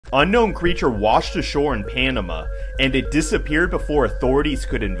Unknown creature washed ashore in Panama, and it disappeared before authorities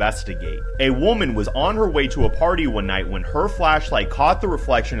could investigate. A woman was on her way to a party one night when her flashlight caught the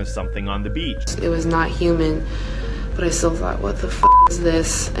reflection of something on the beach. It was not human, but I still thought, what the f is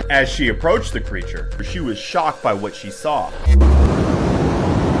this? As she approached the creature, she was shocked by what she saw.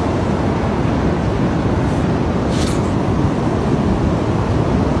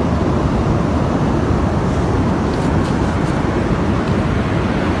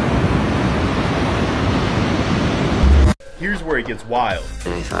 Here's where it gets wild.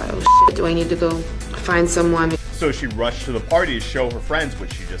 And I thought, oh shit, do I need to go find someone? So she rushed to the party to show her friends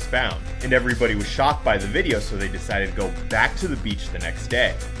what she just found. And everybody was shocked by the video, so they decided to go back to the beach the next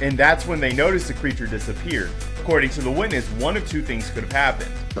day. And that's when they noticed the creature disappeared. According to the witness, one of two things could have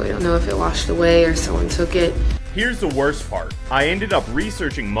happened. We don't know if it washed away or someone took it. Here's the worst part. I ended up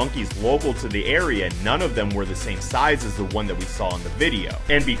researching monkeys local to the area, and none of them were the same size as the one that we saw in the video.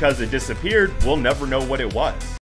 And because it disappeared, we'll never know what it was.